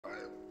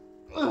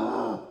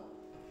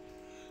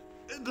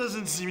It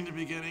doesn't seem to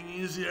be getting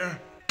easier.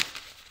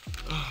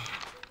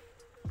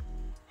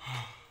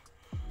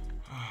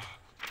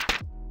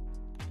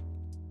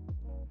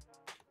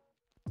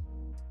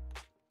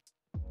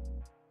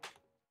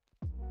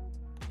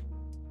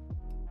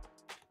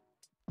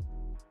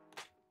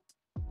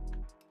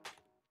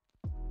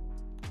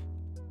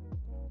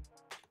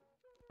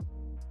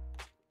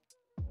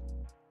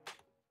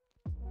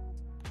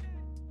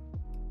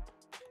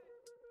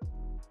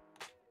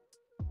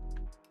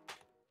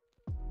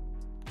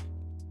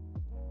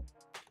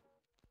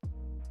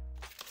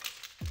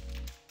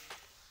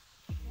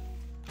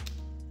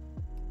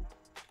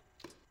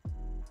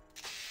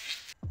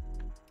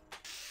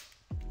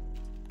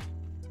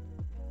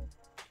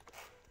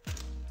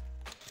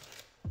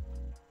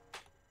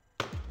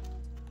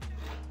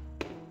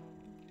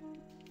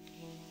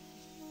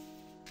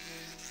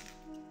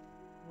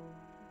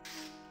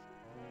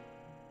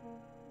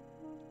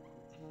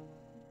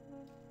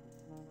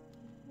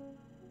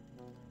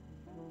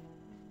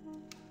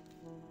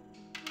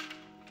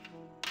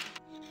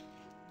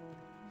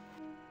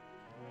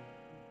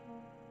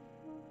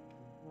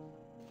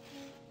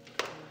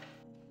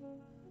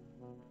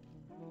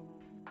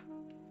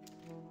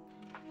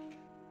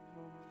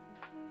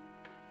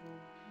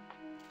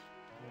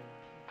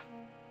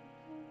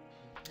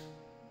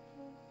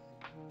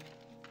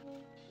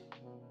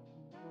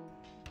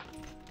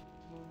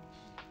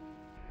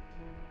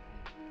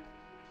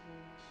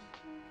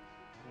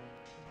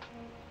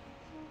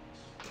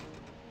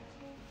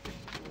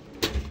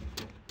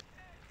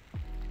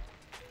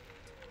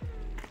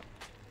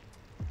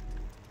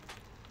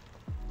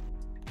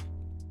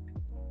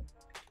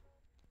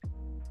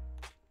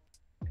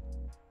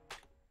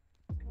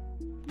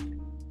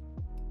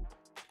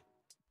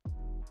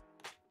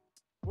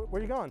 Where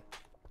are you going?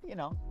 You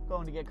know,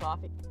 going to get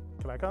coffee.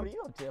 Can I come? What are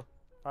you up to?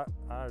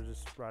 I was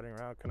just riding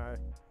around. Can I?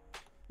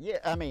 Yeah,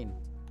 I mean,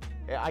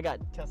 I got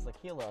Tesla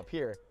Kilo up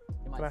here.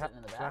 You mind sitting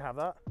in the back? Can I have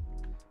that?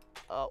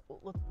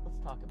 Let's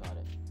talk about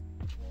it.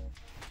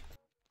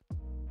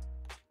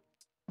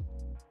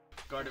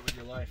 Guard it with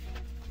your life.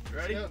 You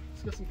ready?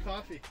 Let's get some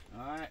coffee.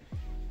 All right.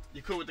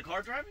 You cool with the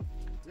car driving?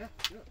 Yeah.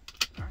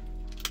 All right.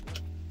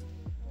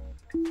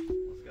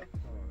 Let's go.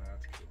 Oh,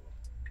 that's cool.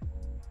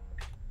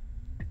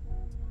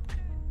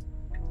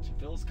 To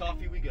Phil's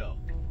coffee we go.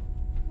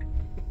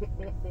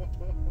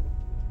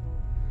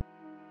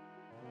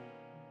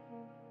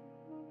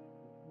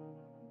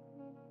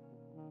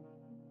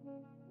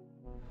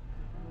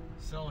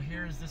 So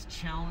here's this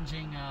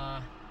challenging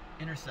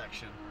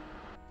intersection.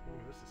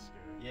 Ooh, this is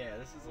scary. Yeah,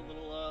 this is a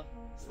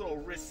little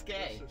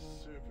risque. This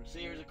is super See,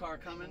 scary. here's a car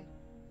coming.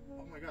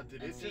 Oh my god,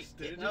 did And it see,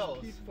 just it knows.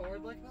 peek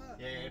forward like that?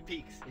 Yeah, it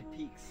peaks. It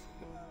peaks.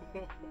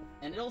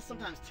 And it'll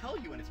sometimes tell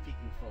you when it's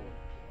peeking forward.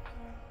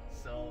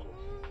 So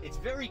it's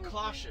very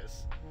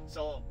cautious.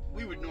 So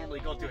we would normally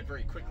go through it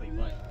very quickly,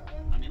 but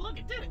I mean, look,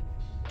 it did it.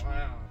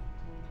 Wow.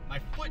 My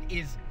foot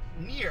is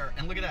near,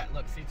 and look at that.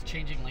 Look, see, it's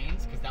changing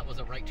lanes because that was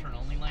a right turn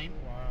only lane.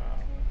 Wow.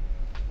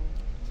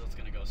 So it's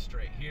gonna go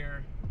straight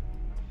here.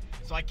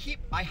 So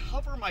I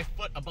hover my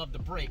foot above the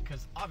brake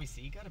because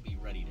obviously you gotta be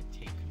ready to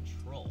take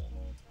control.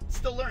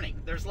 Still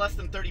learning. There's less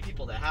than 30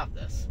 people that have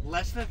this.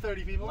 Less than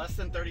 30 people? Less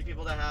than 30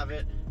 people that have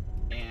it.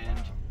 And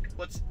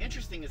what's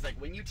interesting is like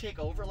when you take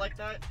over like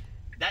that,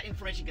 that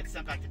information gets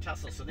sent back to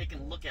Tesla so they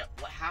can look at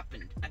what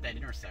happened at that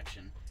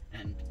intersection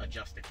and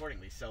adjust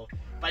accordingly. So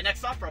by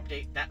next software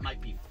update, that might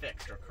be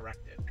fixed or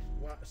corrected.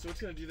 Wow. So it's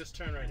gonna do this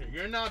turn right here.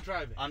 You're not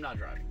driving. I'm not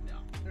driving, no.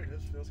 There it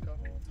is, Phil's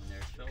coffee. And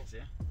there's Phil's,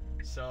 yeah.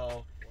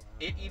 So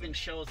it even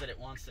shows that it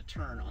wants to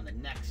turn on the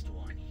next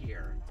one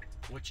here,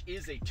 which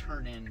is a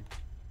turn in.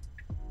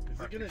 Is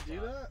it gonna do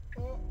that?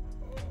 Oh,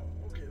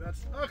 okay,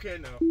 that's okay.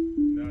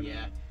 No.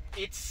 Yeah,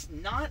 it's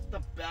not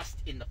the best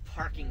in the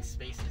parking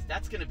spaces.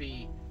 That's gonna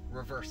be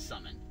reverse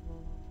summon.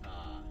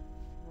 Wow,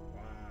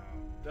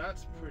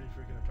 that's pretty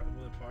freaking impressive.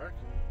 Will it park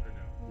or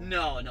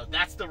no? No,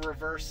 that's the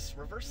reverse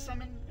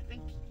summon, I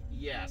think.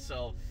 Yeah,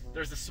 so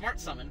there's the smart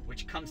summon,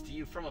 which comes to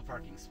you from a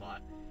parking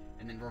spot,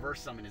 and then reverse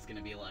summon is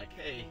gonna be like,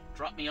 hey,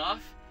 drop me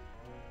off,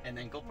 and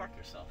then go park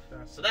yourself.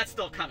 So that's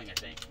still coming, I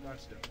think.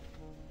 That's dope.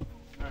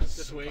 All right,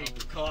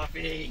 Sweet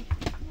coffee.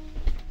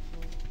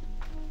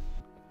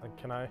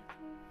 Can I?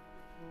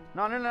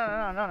 No.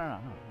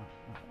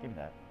 Give me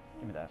that.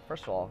 Give me that.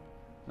 First of all,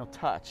 no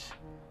touch.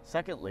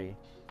 Secondly,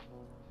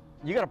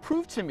 you got to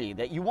prove to me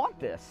that you want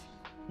this.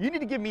 You need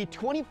to give me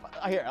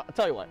 25. Here, I'll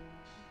tell you what.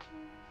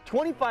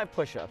 25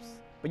 push-ups,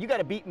 but you got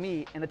to beat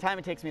me in the time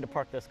it takes me to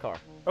park this car.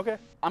 Okay.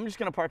 I'm just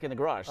gonna park in the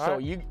garage. All so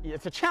right.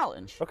 it's a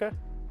challenge. Okay.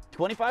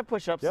 25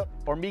 push-ups, Yep.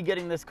 or me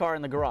getting this car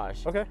in the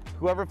garage. Okay.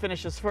 Whoever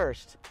finishes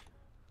first,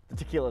 the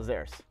tequila's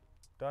theirs.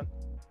 Done.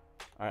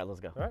 All right, let's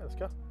go. All right, let's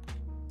go.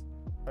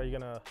 Are you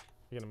gonna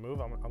move?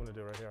 I'm gonna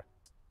do it right here.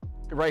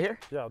 Right here?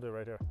 Yeah, I'll do it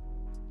right here.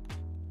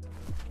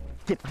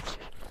 Get.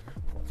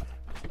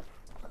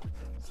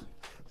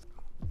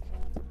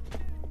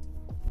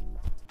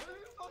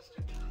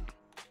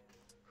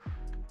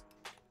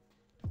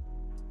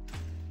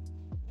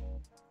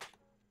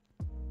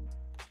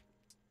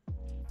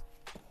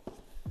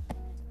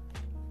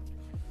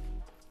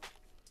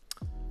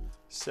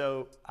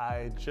 So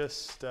I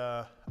just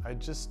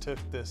took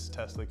this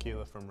Tesla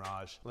Tequila from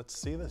Raj. Let's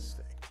see this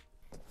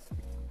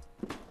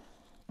thing.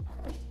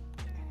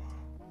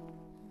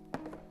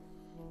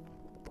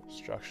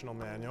 Instructional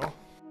manual.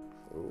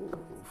 Ooh,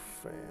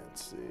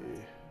 fancy.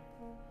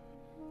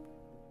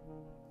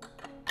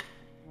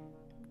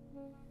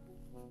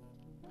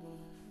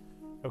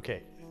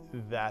 Okay,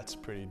 that's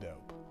pretty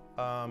dope.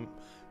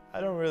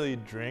 I don't really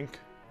drink,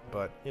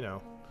 but you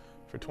know,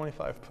 for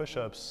 25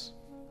 push-ups,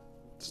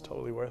 it's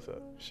totally worth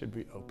it. Should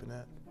we open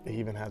it? It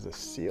even has a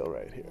seal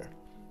right here.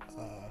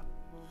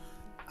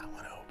 I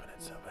want to open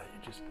it so bad.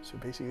 So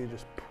basically you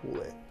just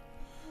pull it.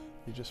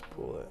 You just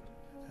pull it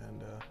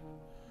and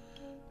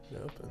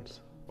it opens.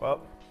 Well,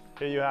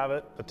 here you have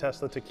it, the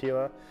Tesla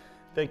Tequila.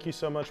 Thank you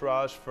so much,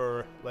 Raj,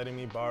 for letting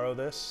me borrow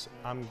this.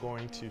 I'm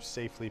going to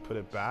safely put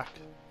it back,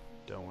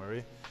 don't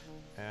worry.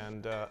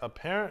 And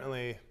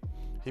apparently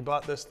he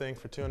bought this thing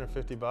for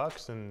 250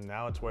 bucks and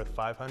now it's worth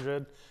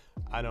 500.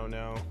 I don't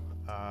know.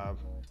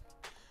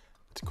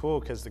 It's cool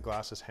because the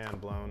glass is hand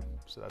blown,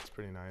 so that's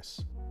pretty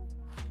nice.